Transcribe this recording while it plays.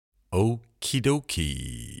Okie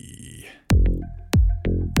dokie.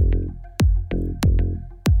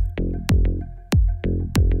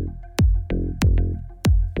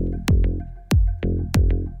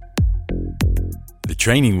 The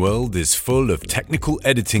training world is full of technical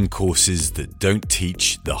editing courses that don't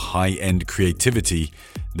teach the high-end creativity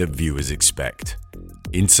that viewers expect.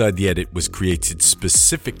 Inside the Edit was created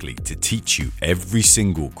specifically to teach you every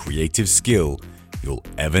single creative skill you'll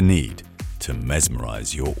ever need to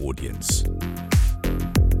mesmerize your audience.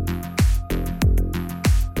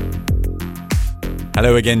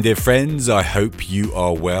 Hello again, dear friends. I hope you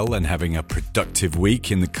are well and having a productive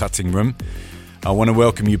week in the cutting room. I want to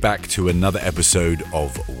welcome you back to another episode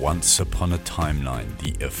of Once Upon a Timeline,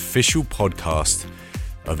 the official podcast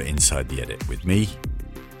of Inside the Edit with me,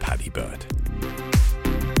 Paddy Bird.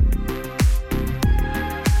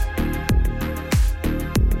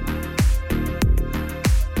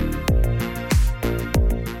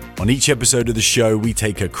 On each episode of the show, we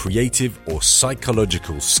take a creative or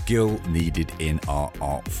psychological skill needed in our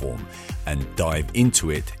art form and dive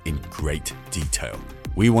into it in great detail.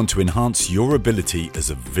 We want to enhance your ability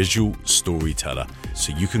as a visual storyteller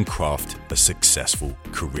so you can craft a successful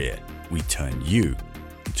career. We turn you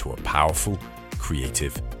into a powerful,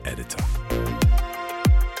 creative editor.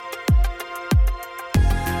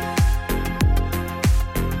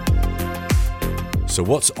 So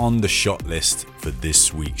what's on the shot list for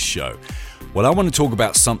this week's show? Well, I want to talk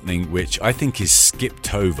about something which I think is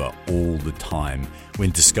skipped over all the time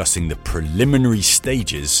when discussing the preliminary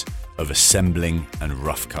stages of assembling and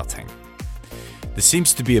rough cutting. There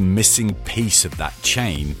seems to be a missing piece of that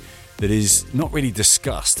chain that is not really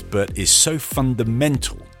discussed, but is so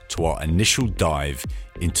fundamental to our initial dive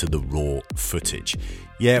into the raw footage.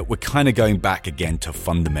 Yeah, we're kind of going back again to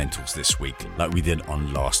fundamentals this week, like we did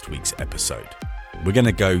on last week's episode. We're going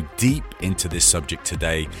to go deep into this subject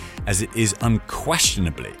today, as it is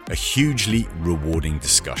unquestionably a hugely rewarding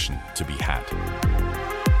discussion to be had.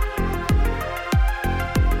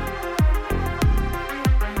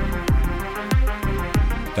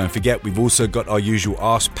 Don't forget, we've also got our usual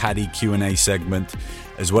Ask Paddy Q&A segment,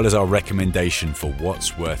 as well as our recommendation for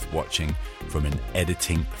what's worth watching from an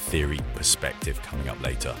editing theory perspective coming up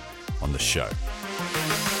later on the show.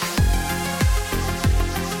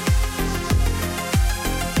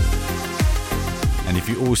 And if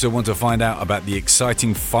you also want to find out about the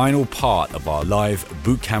exciting final part of our live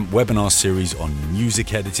bootcamp webinar series on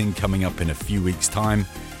music editing coming up in a few weeks' time,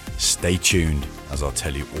 stay tuned as I'll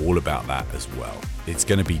tell you all about that as well. It's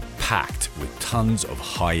going to be packed with tons of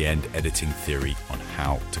high-end editing theory on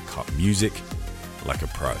how to cut music like a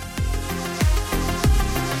pro.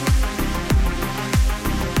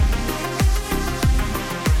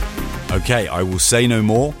 Okay, I will say no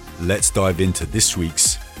more. Let's dive into this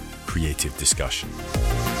week's creative discussion.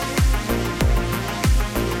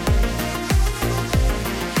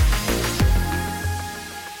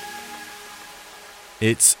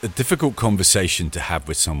 It's a difficult conversation to have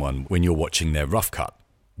with someone when you're watching their rough cut.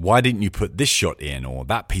 Why didn't you put this shot in or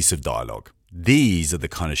that piece of dialogue? These are the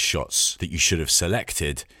kind of shots that you should have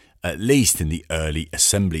selected, at least in the early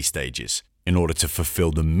assembly stages, in order to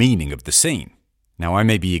fulfill the meaning of the scene. Now, I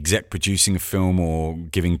may be exec producing a film or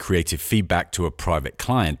giving creative feedback to a private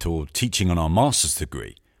client or teaching on our master's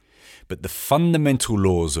degree, but the fundamental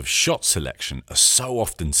laws of shot selection are so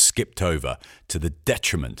often skipped over to the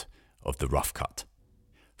detriment of the rough cut.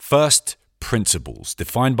 First principles,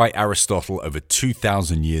 defined by Aristotle over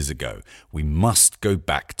 2,000 years ago. We must go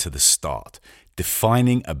back to the start,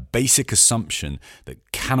 defining a basic assumption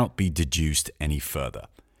that cannot be deduced any further.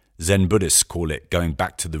 Zen Buddhists call it going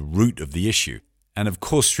back to the root of the issue. And of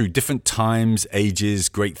course, through different times, ages,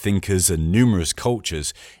 great thinkers, and numerous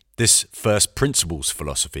cultures, this first principles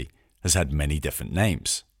philosophy has had many different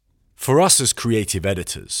names. For us as creative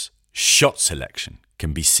editors, shot selection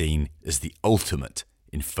can be seen as the ultimate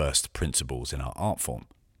in first principles in our art form.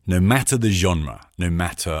 No matter the genre, no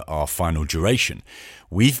matter our final duration,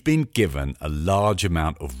 we've been given a large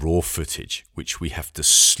amount of raw footage, which we have to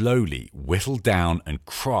slowly whittle down and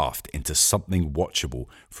craft into something watchable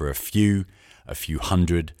for a few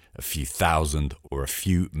hundred, a few thousand, or a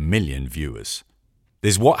few million viewers.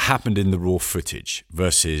 There's what happened in the raw footage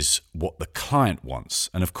versus what the client wants.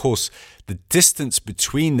 And of course, the distance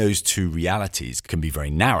between those two realities can be very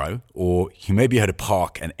narrow, or you maybe had to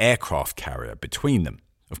park an aircraft carrier between them.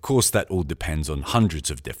 Of course, that all depends on hundreds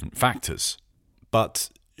of different factors. But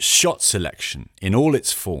shot selection in all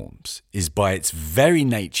its forms is by its very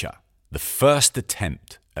nature the first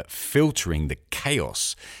attempt at filtering the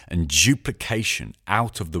chaos and duplication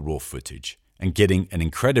out of the raw footage and getting an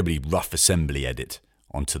incredibly rough assembly edit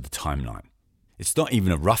onto the timeline. It's not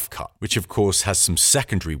even a rough cut, which of course has some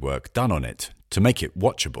secondary work done on it to make it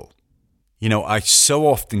watchable. You know, I so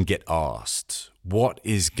often get asked, what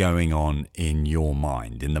is going on in your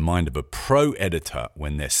mind, in the mind of a pro editor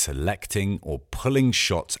when they're selecting or pulling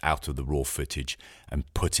shots out of the raw footage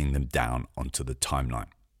and putting them down onto the timeline?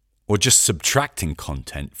 Or just subtracting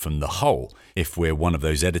content from the whole if we're one of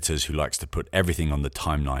those editors who likes to put everything on the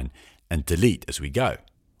timeline and delete as we go.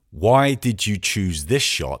 Why did you choose this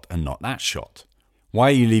shot and not that shot? Why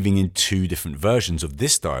are you leaving in 2 different versions of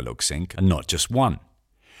this dialogue sync and not just one?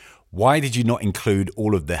 Why did you not include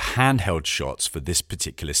all of the handheld shots for this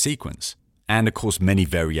particular sequence? And of course, many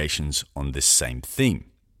variations on this same theme.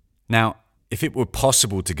 Now, if it were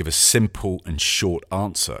possible to give a simple and short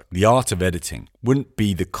answer, the art of editing wouldn't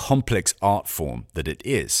be the complex art form that it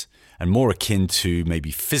is, and more akin to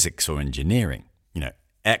maybe physics or engineering. You know,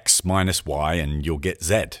 X minus Y and you'll get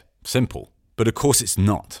Z. Simple. But of course it's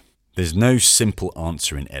not. There's no simple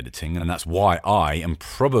answer in editing, and that's why I, and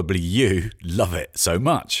probably you, love it so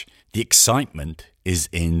much. The excitement is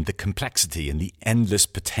in the complexity and the endless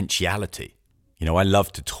potentiality. You know, I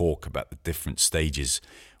love to talk about the different stages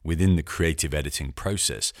within the creative editing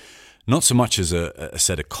process, not so much as a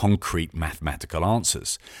set of concrete mathematical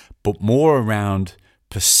answers, but more around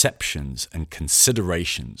perceptions and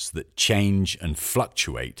considerations that change and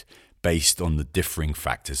fluctuate based on the differing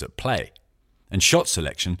factors at play. And shot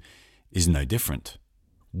selection is no different.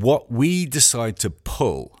 What we decide to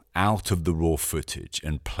pull out of the raw footage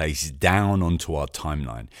and place down onto our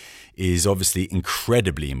timeline is obviously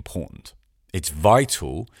incredibly important. It's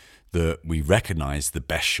vital that we recognize the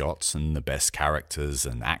best shots and the best characters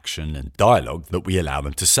and action and dialogue that we allow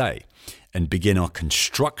them to say, and begin our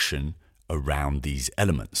construction around these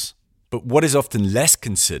elements. But what is often less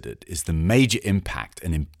considered is the major impact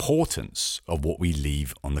and importance of what we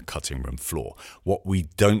leave on the cutting room floor, what we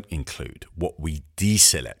don't include, what we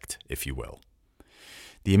deselect, if you will.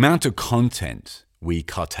 The amount of content we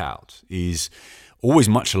cut out is always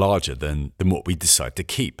much larger than what we decide to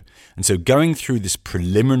keep. And so going through this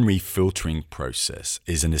preliminary filtering process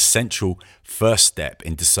is an essential first step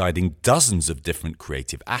in deciding dozens of different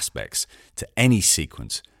creative aspects to any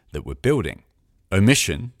sequence that we're building.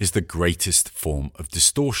 Omission is the greatest form of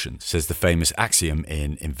distortion, says the famous axiom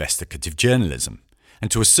in investigative journalism.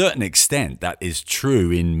 And to a certain extent, that is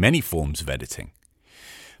true in many forms of editing.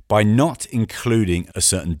 By not including a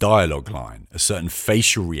certain dialogue line, a certain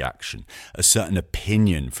facial reaction, a certain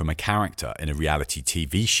opinion from a character in a reality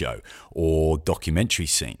TV show or documentary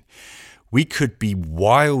scene, we could be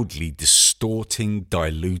wildly distorting,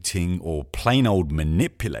 diluting, or plain old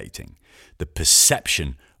manipulating the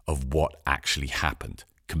perception of what actually happened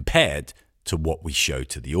compared to what we show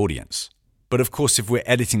to the audience. But of course, if we're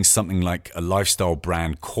editing something like a lifestyle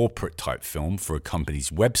brand corporate type film for a company's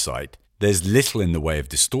website, there's little in the way of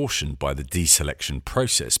distortion by the deselection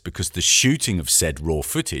process because the shooting of said raw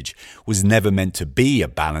footage was never meant to be a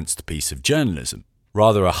balanced piece of journalism,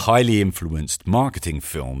 rather a highly influenced marketing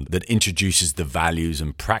film that introduces the values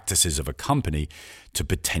and practices of a company to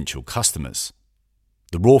potential customers.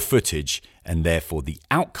 The raw footage, and therefore the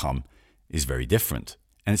outcome, is very different,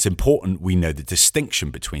 and it's important we know the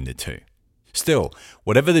distinction between the two. Still,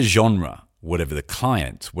 whatever the genre, whatever the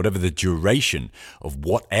client, whatever the duration of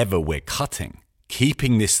whatever we're cutting,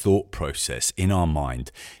 keeping this thought process in our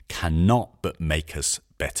mind cannot but make us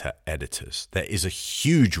better editors. There is a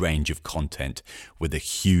huge range of content with a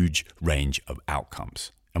huge range of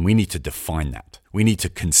outcomes. And we need to define that. We need to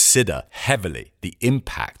consider heavily the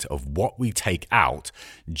impact of what we take out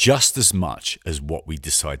just as much as what we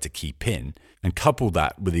decide to keep in, and couple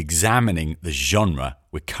that with examining the genre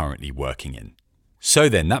we're currently working in. So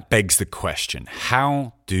then that begs the question,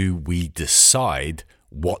 how do we decide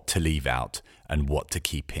what to leave out and what to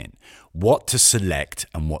keep in? What to select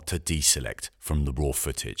and what to deselect from the raw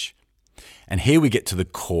footage? And here we get to the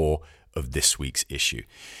core of this week's issue.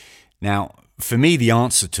 Now, for me, the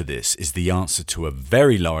answer to this is the answer to a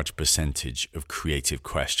very large percentage of creative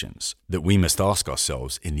questions that we must ask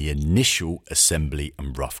ourselves in the initial assembly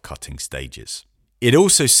and rough cutting stages. It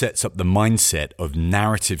also sets up the mindset of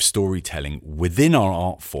narrative storytelling within our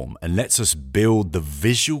art form and lets us build the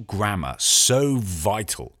visual grammar so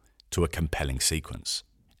vital to a compelling sequence.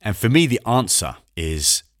 And for me, the answer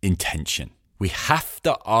is intention. We have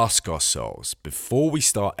to ask ourselves before we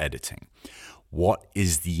start editing, what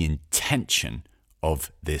is the intention of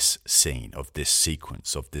this scene, of this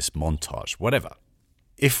sequence, of this montage, whatever?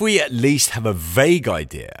 If we at least have a vague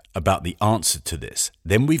idea about the answer to this,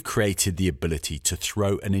 then we've created the ability to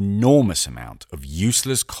throw an enormous amount of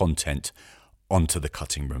useless content onto the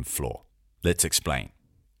cutting room floor. Let's explain.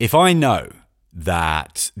 If I know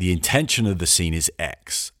that the intention of the scene is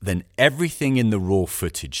X, then everything in the raw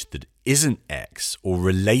footage that isn't X or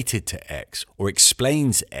related to X or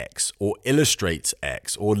explains X or illustrates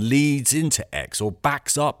X or leads into X or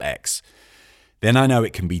backs up X, then I know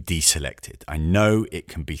it can be deselected. I know it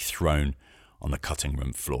can be thrown on the cutting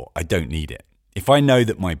room floor. I don't need it. If I know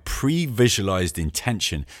that my pre-visualized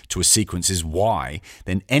intention to a sequence is Y,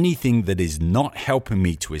 then anything that is not helping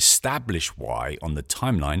me to establish Y on the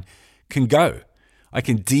timeline can go. I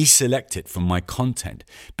can deselect it from my content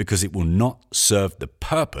because it will not serve the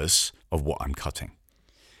purpose of what I'm cutting.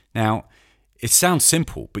 Now, it sounds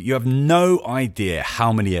simple, but you have no idea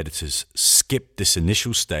how many editors skip this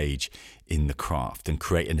initial stage in the craft and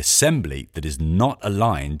create an assembly that is not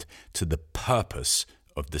aligned to the purpose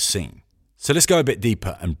of the scene. So let's go a bit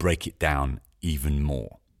deeper and break it down even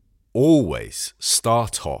more. Always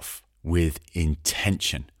start off with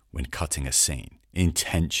intention when cutting a scene.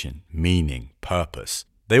 Intention, meaning, purpose.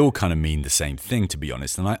 They all kind of mean the same thing, to be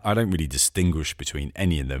honest, and I don't really distinguish between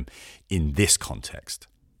any of them in this context.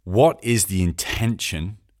 What is the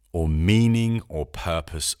intention or meaning or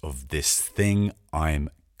purpose of this thing I'm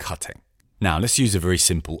cutting? Now, let's use a very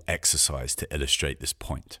simple exercise to illustrate this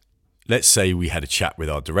point. Let's say we had a chat with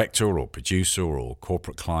our director or producer or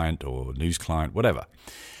corporate client or news client, whatever.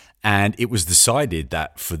 And it was decided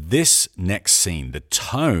that for this next scene, the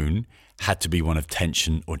tone had to be one of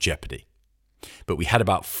tension or jeopardy. But we had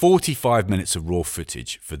about 45 minutes of raw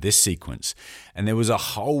footage for this sequence, and there was a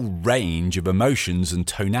whole range of emotions and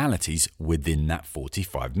tonalities within that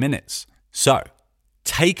 45 minutes. So,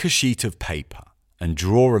 take a sheet of paper and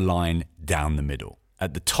draw a line down the middle.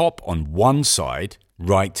 At the top on one side,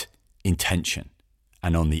 write intention,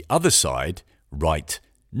 and on the other side, write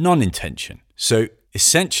non-intention. So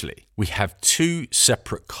essentially, we have two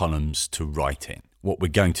separate columns to write in. What we're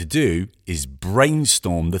going to do is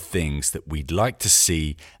brainstorm the things that we'd like to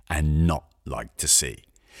see and not like to see.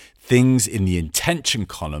 Things in the intention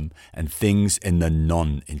column and things in the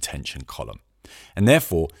non-intention column. And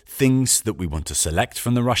therefore, things that we want to select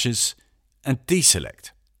from the rushes and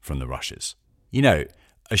deselect from the rushes. You know,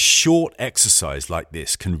 a short exercise like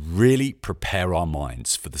this can really prepare our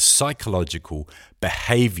minds for the psychological,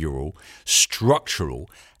 behavioural, structural,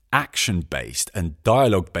 action-based and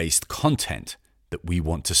dialogue-based content that we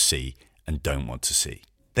want to see and don't want to see.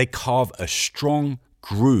 They carve a strong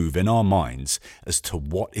groove in our minds as to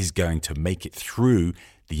what is going to make it through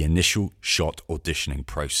the initial shot auditioning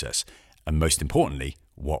process, and most importantly,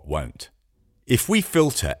 what won't. If we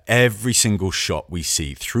filter every single shot we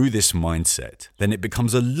see through this mindset, then it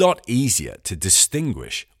becomes a lot easier to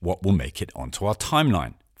distinguish what will make it onto our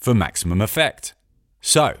timeline for maximum effect.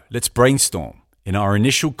 So let's brainstorm. In our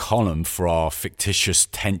initial column for our fictitious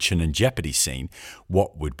tension and jeopardy scene,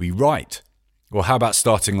 what would we write? Well, how about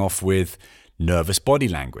starting off with nervous body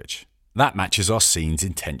language? That matches our scene's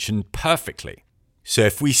intention perfectly. So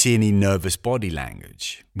if we see any nervous body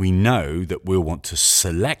language, we know that we'll want to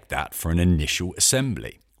select that for an initial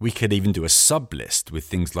assembly. We could even do a sub-list with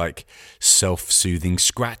things like self-soothing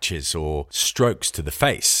scratches or strokes to the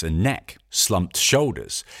face and neck, slumped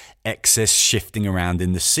shoulders, excess shifting around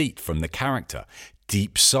in the seat from the character,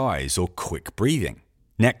 deep sighs or quick breathing.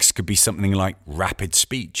 Next could be something like rapid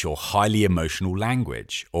speech or highly emotional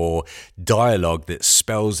language or dialogue that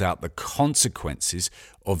spells out the consequences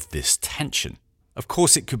of this tension. Of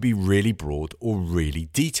course, it could be really broad or really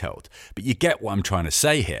detailed, but you get what I'm trying to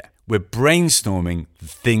say here. We're brainstorming the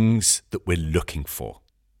things that we're looking for.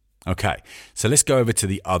 Okay, so let's go over to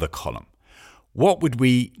the other column. What would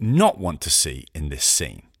we not want to see in this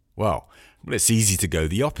scene? Well, it's easy to go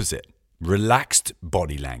the opposite. Relaxed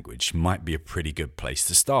body language might be a pretty good place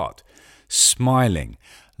to start. Smiling,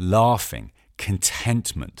 laughing,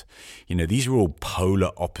 contentment. You know, these are all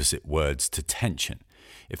polar opposite words to tension.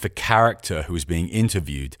 If a character who was being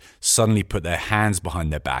interviewed suddenly put their hands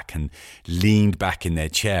behind their back and leaned back in their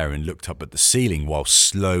chair and looked up at the ceiling while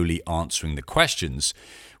slowly answering the questions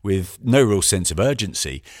with no real sense of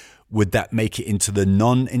urgency, would that make it into the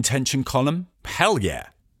non-intention column? Hell yeah.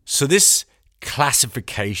 So this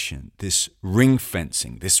classification, this ring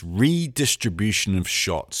fencing, this redistribution of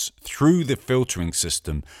shots through the filtering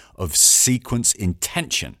system of sequence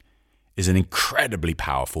intention is an incredibly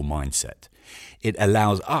powerful mindset. It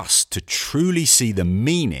allows us to truly see the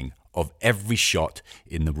meaning of every shot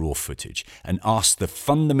in the raw footage and ask the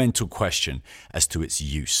fundamental question as to its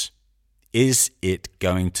use. Is it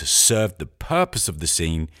going to serve the purpose of the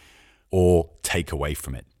scene or take away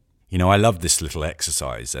from it? You know, I love this little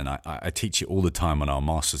exercise and I teach it all the time on our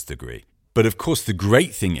master's degree. But of course, the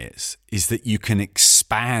great thing is that you can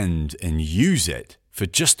expand and use it for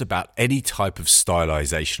just about any type of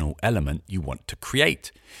stylizational element you want to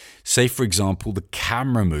create. Say, for example, the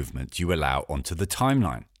camera movement you allow onto the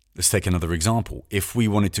timeline. Let's take another example. If we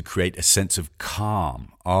wanted to create a sense of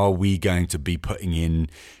calm, are we going to be putting in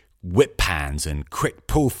whip pans and quick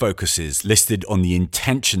pull focuses listed on the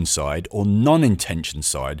intention side or non-intention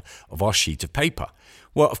side of our sheet of paper?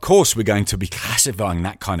 Well, of course, we're going to be classifying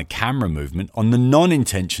that kind of camera movement on the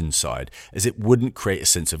non-intention side, as it wouldn't create a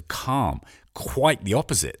sense of calm. Quite the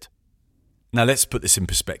opposite. Now, let's put this in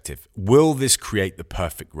perspective. Will this create the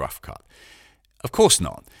perfect rough cut? Of course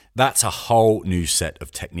not. That's a whole new set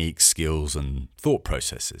of techniques, skills, and thought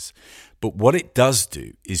processes. But what it does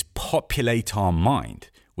do is populate our mind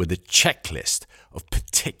with a checklist of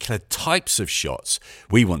particular types of shots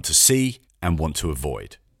we want to see and want to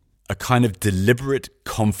avoid. A kind of deliberate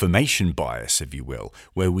confirmation bias, if you will,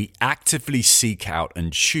 where we actively seek out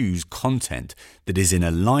and choose content that is in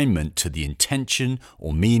alignment to the intention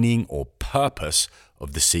or meaning or purpose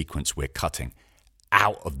of the sequence we're cutting,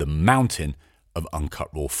 out of the mountain of uncut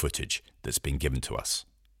raw footage that's been given to us.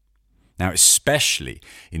 Now, especially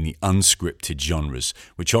in the unscripted genres,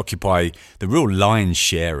 which occupy the real lion's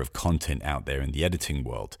share of content out there in the editing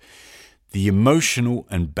world, the emotional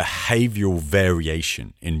and behavioural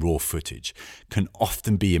variation in raw footage can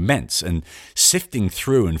often be immense, and sifting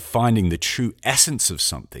through and finding the true essence of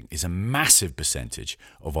something is a massive percentage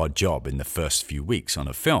of our job in the first few weeks on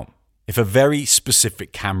a film. If a very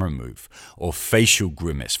specific camera move or facial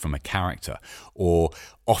grimace from a character or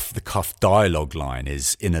off-the-cuff dialogue line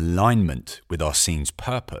is in alignment with our scene's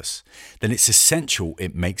purpose, then it's essential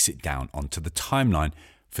it makes it down onto the timeline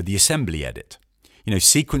for the assembly edit. You know,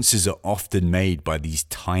 sequences are often made by these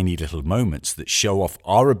tiny little moments that show off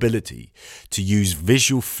our ability to use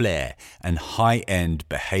visual flair and high-end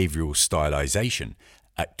behavioural stylization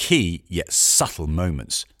at key yet subtle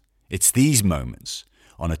moments. It's these moments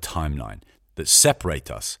on a timeline that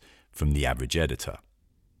separate us from the average editor.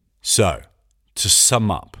 So, to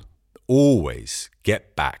sum up, always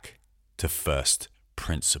get back to first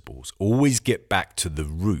principles. Always get back to the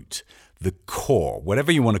root, the core,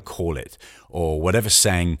 whatever you want to call it, or whatever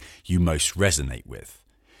saying you most resonate with.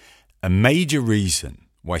 A major reason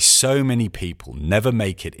why so many people never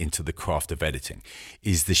make it into the craft of editing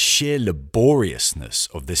is the sheer laboriousness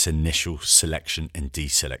of this initial selection and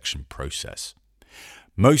deselection process.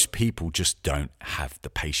 Most people just don't have the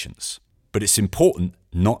patience. But it's important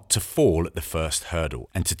not to fall at the first hurdle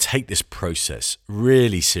and to take this process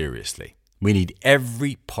really seriously. We need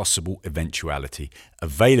every possible eventuality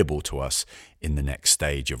available to us in the next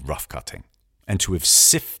stage of rough cutting, and to have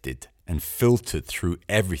sifted and filtered through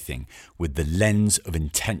everything with the lens of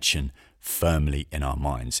intention firmly in our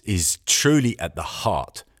minds is truly at the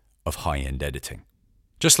heart of high-end editing.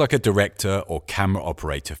 Just like a director or camera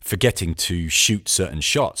operator forgetting to shoot certain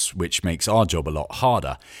shots, which makes our job a lot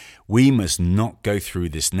harder, we must not go through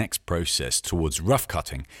this next process towards rough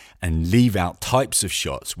cutting and leave out types of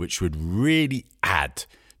shots which would really add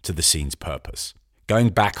to the scene's purpose. Going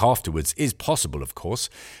back afterwards is possible, of course,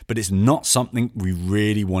 but it's not something we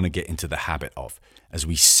really want to get into the habit of, as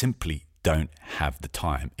we simply don't have the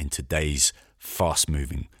time in today's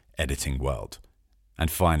fast-moving editing world.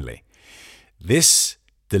 And finally, this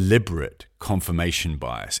deliberate confirmation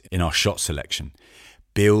bias in our shot selection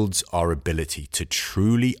builds our ability to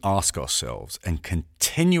truly ask ourselves and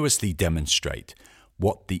continuously demonstrate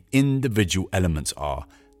what the individual elements are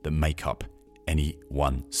that make up any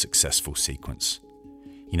one successful sequence.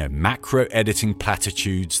 You know, macro editing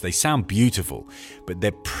platitudes, they sound beautiful, but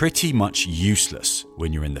they're pretty much useless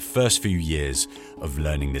when you're in the first few years of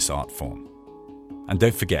learning this art form. And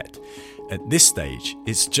don't forget, at this stage,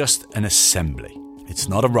 it's just an assembly. It's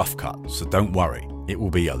not a rough cut, so don't worry. It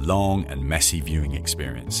will be a long and messy viewing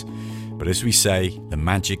experience. But as we say, the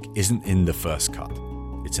magic isn't in the first cut.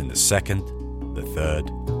 It's in the second, the third,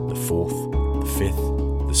 the fourth, the fifth,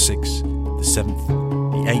 the sixth, the seventh,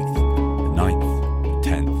 the eighth, the ninth, the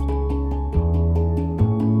 10th.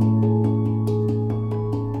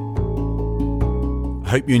 I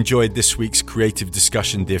hope you enjoyed this week's creative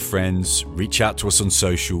discussion, dear friends. Reach out to us on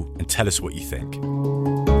social and tell us what you think.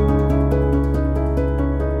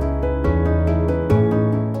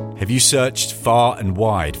 Have you searched far and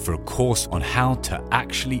wide for a course on how to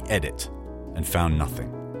actually edit and found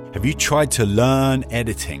nothing? Have you tried to learn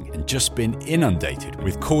editing and just been inundated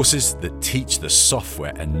with courses that teach the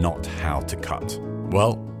software and not how to cut?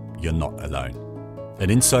 Well, you're not alone.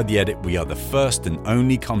 At Inside the Edit, we are the first and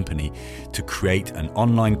only company to create an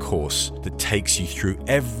online course that takes you through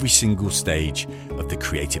every single stage of the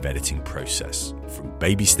creative editing process, from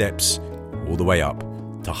baby steps all the way up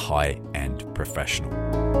to high-end professional.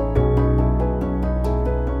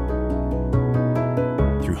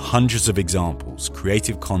 hundreds of examples,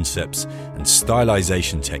 creative concepts, and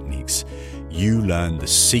stylization techniques, you learn the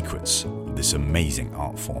secrets of this amazing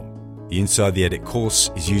art form. The Inside the Edit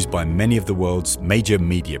course is used by many of the world's major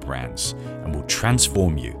media brands and will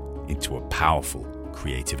transform you into a powerful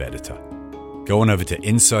creative editor. Go on over to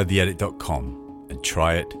InsideTheEdit.com and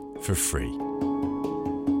try it for free.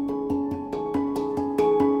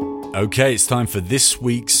 Okay, it's time for this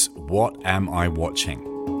week's What Am I Watching?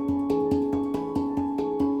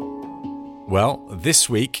 Well, this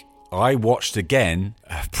week I watched again,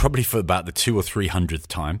 probably for about the 200th or 300th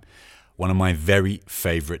time, one of my very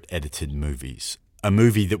favourite edited movies. A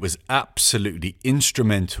movie that was absolutely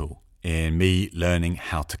instrumental in me learning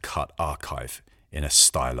how to cut archive in a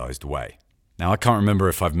stylized way. Now, I can't remember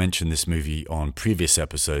if I've mentioned this movie on previous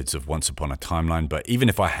episodes of Once Upon a Timeline, but even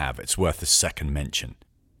if I have, it's worth a second mention.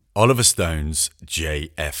 Oliver Stone's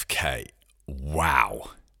JFK.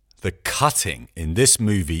 Wow. The cutting in this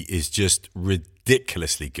movie is just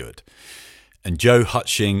ridiculously good. And Joe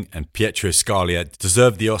Hutching and Pietro Scalia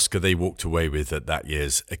deserved the Oscar they walked away with at that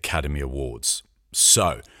year's Academy Awards.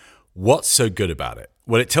 So, what's so good about it?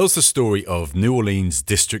 Well, it tells the story of New Orleans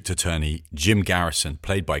District Attorney Jim Garrison,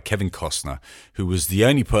 played by Kevin Costner, who was the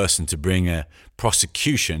only person to bring a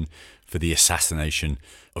prosecution for the assassination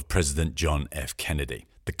of President John F. Kennedy.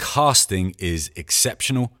 The casting is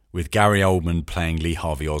exceptional, with Gary Oldman playing Lee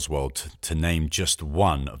Harvey Oswald, to name just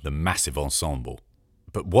one of the massive ensemble.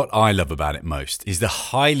 But what I love about it most is the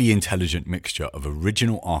highly intelligent mixture of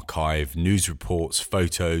original archive, news reports,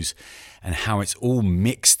 photos, and how it's all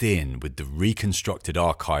mixed in with the reconstructed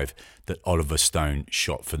archive that Oliver Stone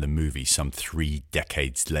shot for the movie some 3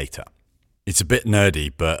 decades later. It's a bit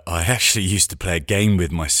nerdy, but I actually used to play a game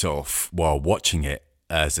with myself while watching it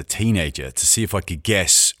as a teenager to see if I could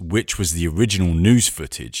guess which was the original news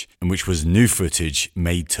footage and which was new footage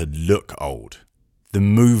made to look old. The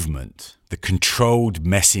movement, the controlled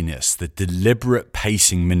messiness, the deliberate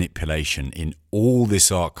pacing manipulation in all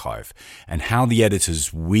this archive, and how the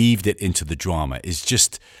editors weaved it into the drama is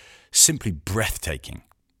just simply breathtaking.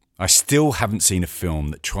 I still haven't seen a film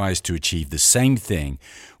that tries to achieve the same thing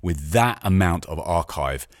with that amount of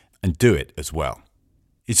archive and do it as well.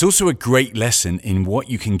 It's also a great lesson in what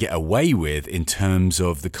you can get away with in terms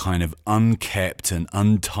of the kind of unkept and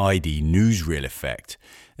untidy newsreel effect.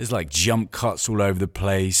 There's like jump cuts all over the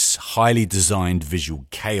place, highly designed visual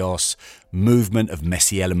chaos, movement of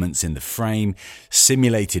messy elements in the frame,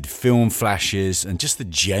 simulated film flashes, and just the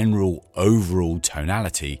general overall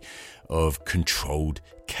tonality of controlled,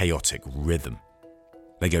 chaotic rhythm.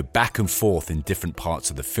 They go back and forth in different parts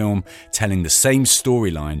of the film, telling the same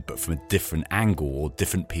storyline but from a different angle or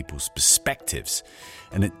different people's perspectives,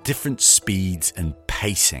 and at different speeds and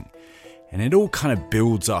pacing. And it all kind of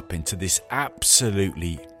builds up into this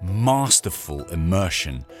absolutely masterful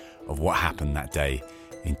immersion of what happened that day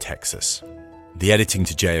in Texas. The editing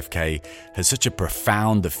to JFK has such a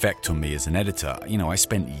profound effect on me as an editor. I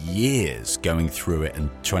spent years going through it and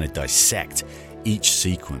trying to dissect each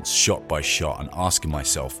sequence shot by shot and asking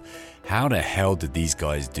myself, how the hell did these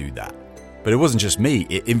guys do that? But it wasn't just me,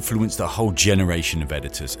 it influenced a whole generation of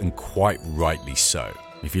editors, and quite rightly so.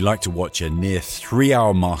 If you'd like to watch a near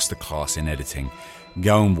 3-hour masterclass in editing,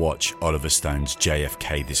 go and watch Oliver Stone's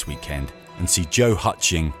JFK this weekend and see Joe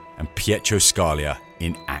Hutching and Pietro Scalia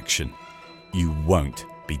in action. You won't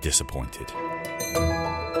be disappointed.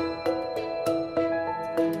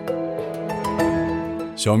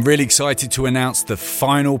 So I'm really excited to announce the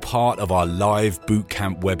final part of our live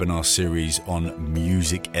bootcamp webinar series on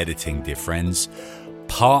music editing, dear friends.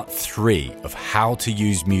 Part 3 of how to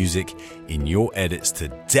use music in your edits to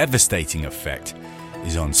devastating effect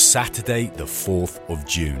is on Saturday, the 4th of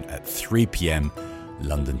June at 3 p.m.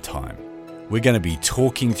 London time. We're going to be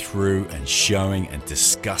talking through and showing and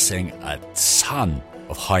discussing a ton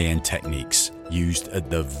of high-end techniques used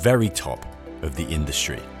at the very top of the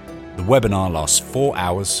industry. The webinar lasts 4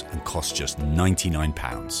 hours and costs just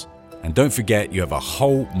 £99. And don't forget, you have a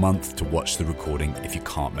whole month to watch the recording if you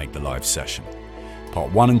can't make the live session.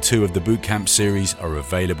 Part 1 and 2 of the bootcamp series are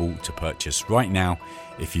available to purchase right now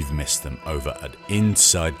if you've missed them over at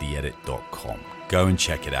InsideTheEdit.com. Go and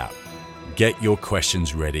check it out. Get your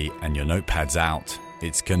questions ready and your notepads out.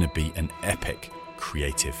 It's going to be an epic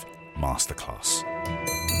creative masterclass.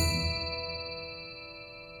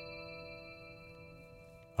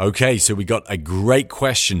 Okay, so we got a great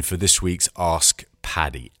question for this week's Ask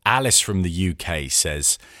Paddy. Alice from the UK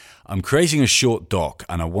says, I'm creating a short doc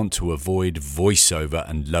and I want to avoid voiceover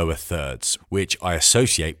and lower thirds, which I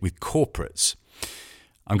associate with corporates.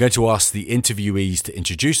 I'm going to ask the interviewees to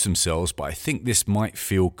introduce themselves, but I think this might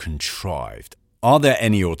feel contrived. Are there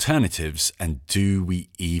any alternatives, and do we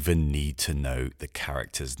even need to know the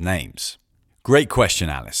characters' names? Great question,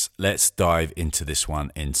 Alice. Let's dive into this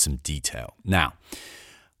one in some detail. Now,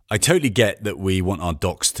 I totally get that we want our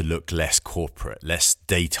docs to look less corporate, less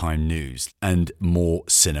daytime news, and more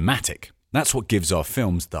cinematic. That's what gives our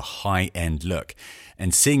films the high-end look.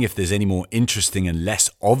 And seeing if there's any more interesting and less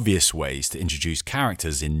obvious ways to introduce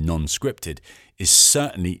characters in non-scripted is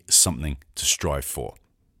certainly something to strive for.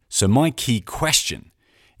 So my key question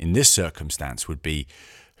in this circumstance would be,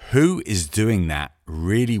 who is doing that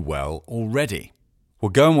really well already? Well,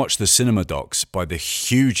 go and watch the cinema docs by the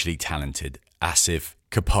hugely talented Asif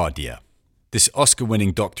Kapadia. This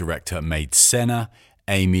Oscar-winning doc director made Senna,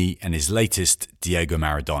 Amy, and his latest, Diego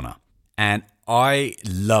Maradona. And I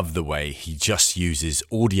love the way he just uses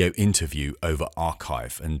audio interview over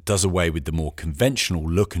archive and does away with the more conventional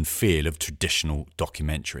look and feel of traditional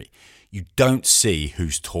documentary. You don't see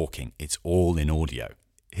who's talking, it's all in audio.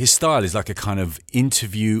 His style is like a kind of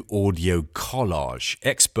interview audio collage,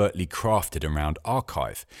 expertly crafted around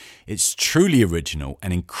archive. It's truly original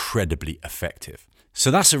and incredibly effective.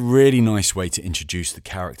 So that's a really nice way to introduce the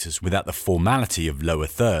characters without the formality of lower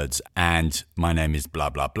thirds and my name is blah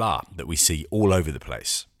blah blah that we see all over the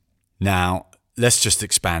place. Now, let's just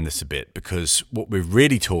expand this a bit, because what we're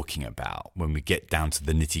really talking about when we get down to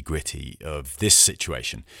the nitty-gritty of this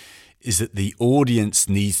situation is that the audience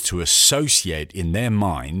needs to associate in their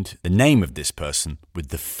mind the name of this person with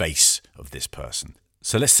the face of this person.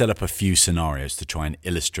 So let's set up a few scenarios to try and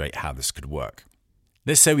illustrate how this could work.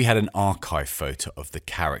 Let's say we had an archive photo of the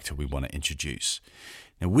character we want to introduce.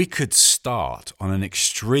 Now we could start on an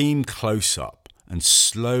extreme close-up and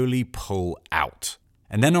slowly pull out.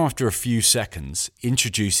 And then after a few seconds,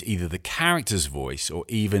 introduce either the character's voice or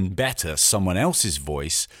even better, someone else's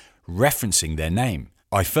voice referencing their name.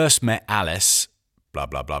 I first met Alice, blah,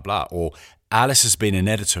 blah, blah, blah, or Alice has been an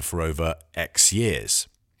editor for over X years.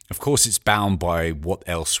 Of course, it's bound by what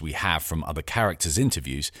else we have from other characters'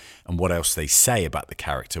 interviews and what else they say about the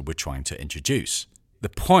character we're trying to introduce. The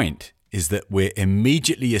point is that we're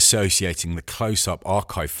immediately associating the close-up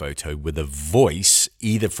archive photo with a voice,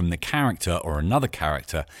 either from the character or another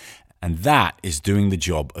character, and that is doing the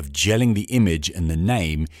job of gelling the image and the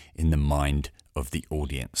name in the mind of the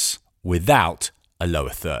audience, without a lower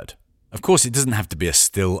third. Of course, it doesn't have to be a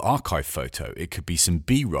still archive photo. It could be some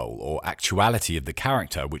B-roll or actuality of the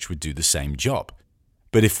character, which would do the same job.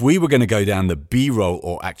 But if we were going to go down the B-roll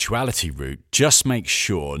or actuality route, just make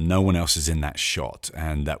sure no one else is in that shot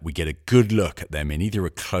and that we get a good look at them in either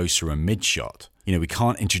a close or a mid shot. You know, we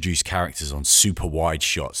can't introduce characters on super wide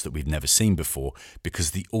shots that we've never seen before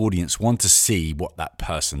because the audience want to see what that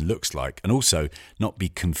person looks like and also not be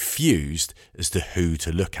confused as to who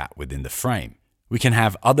to look at within the frame. We can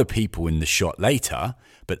have other people in the shot later,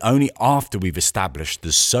 but only after we've established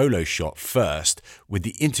the solo shot first with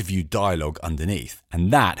the interview dialogue underneath,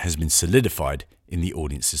 and that has been solidified in the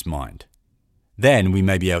audience's mind. Then we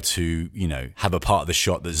may be able to, have a part of the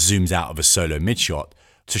shot that zooms out of a solo mid-shot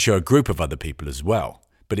to show a group of other people as well.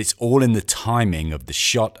 But it's all in the timing of the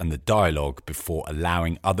shot and the dialogue before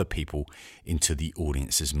allowing other people into the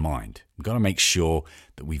audience's mind. We've got to make sure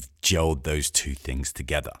that we've gelled those two things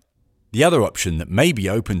together. The other option that may be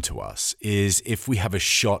open to us is if we have a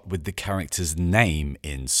shot with the character's name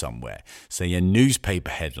in somewhere, say a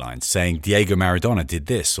newspaper headline saying Diego Maradona did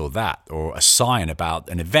this or that, or a sign about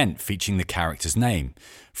an event featuring the character's name.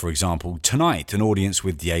 For example, tonight, an audience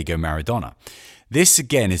with Diego Maradona. This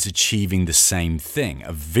again is achieving the same thing,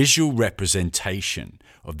 a visual representation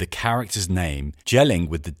of the character's name gelling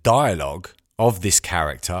with the dialogue of this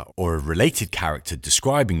character or a related character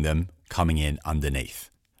describing them coming in underneath.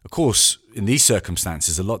 Of course, in these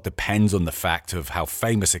circumstances, a lot depends on the fact of how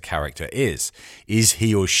famous a character is. Is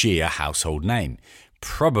he or she a household name?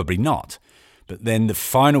 Probably not. But then the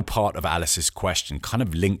final part of Alice's question kind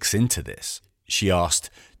of links into this. She asked,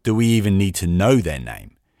 do we even need to know their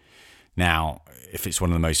name? Now, if it's one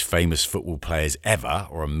of the most famous football players ever,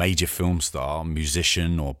 or a major film star,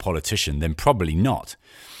 musician, or politician, then probably not,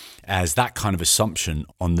 as that kind of assumption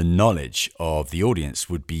on the knowledge of the audience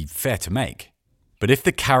would be fair to make. But if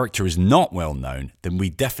the character is not well known, then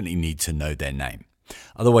we definitely need to know their name.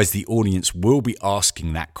 Otherwise, the audience will be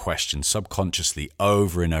asking that question subconsciously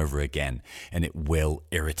over and over again, and it will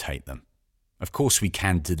irritate them. Of course, we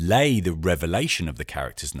can delay the revelation of the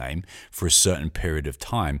character's name for a certain period of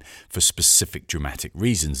time for specific dramatic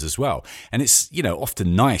reasons as well. And it's,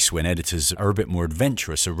 often nice when editors are a bit more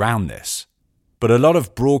adventurous around this. But a lot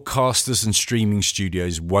of broadcasters and streaming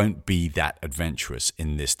studios won't be that adventurous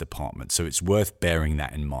in this department, so it's worth bearing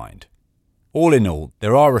that in mind. All in all,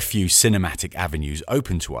 there are a few cinematic avenues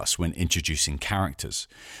open to us when introducing characters.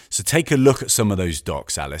 So take a look at some of those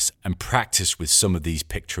docs, Alice, and practice with some of these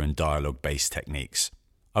picture and dialogue-based techniques.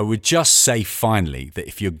 I would just say finally that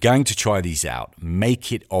if you're going to try these out,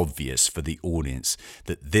 make it obvious for the audience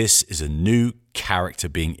that this is a new character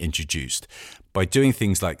being introduced by doing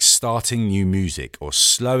things like starting new music or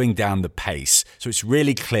slowing down the pace so it's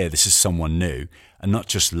really clear this is someone new and not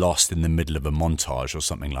just lost in the middle of a montage or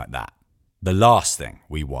something like that. The last thing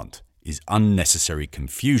we want is unnecessary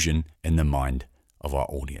confusion in the mind of our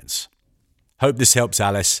audience. Hope this helps,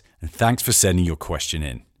 Alice, and thanks for sending your question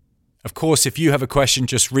in. Of course, if you have a question,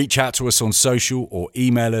 just reach out to us on social or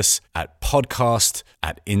email us at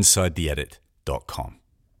podcast@insidetheedit.com.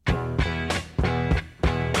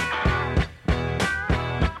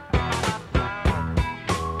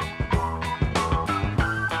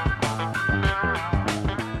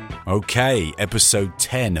 Okay, episode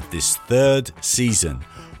 10 of this third season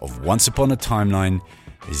of Once Upon a Timeline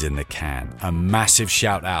is in the can. A massive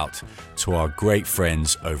shout out to our great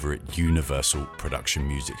friends over at Universal Production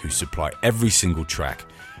Music who supply every single track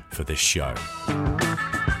for this show.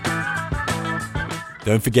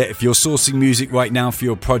 Don't forget, if you're sourcing music right now for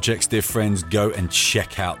your projects, dear friends, go and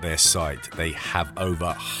check out their site. They have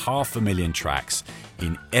over 500,000 tracks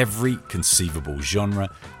in every conceivable genre,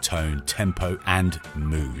 tone, tempo, and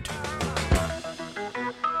mood.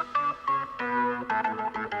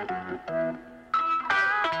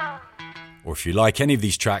 Or if you like any of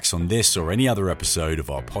these tracks on this or any other episode of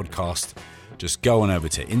our podcast, just go on over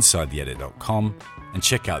to InsideTheEdit.com and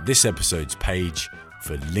check out this episode's page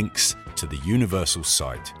for links to the Universal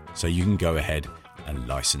site so you can go ahead and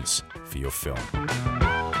license for your film.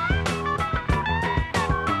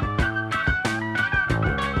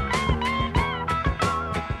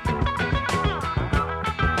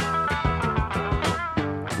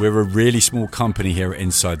 We're a really small company here at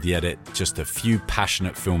Inside the Edit, just a few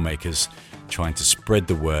passionate filmmakers trying to spread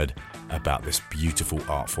the word about this beautiful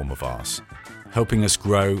art form of ours. Helping us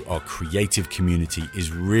grow our creative community is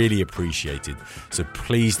really appreciated, so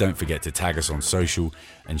please don't forget to tag us on social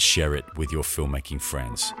and share it with your filmmaking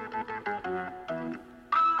friends.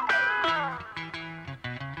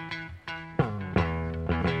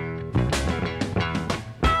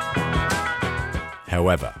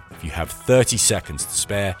 However, if you have 30 seconds to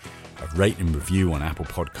spare, a rate and review on Apple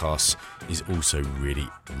Podcasts is also really,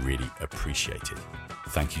 really appreciated.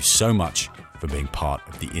 Thank you so much for being part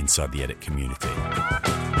of the Inside the Edit community.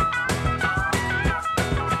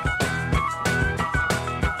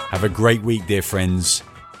 Have a great week, dear friends,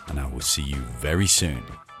 and I will see you very soon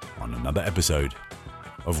on another episode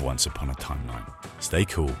of Once Upon a Timeline. Stay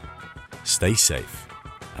cool, stay safe,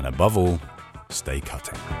 and above all, stay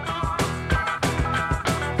cutting.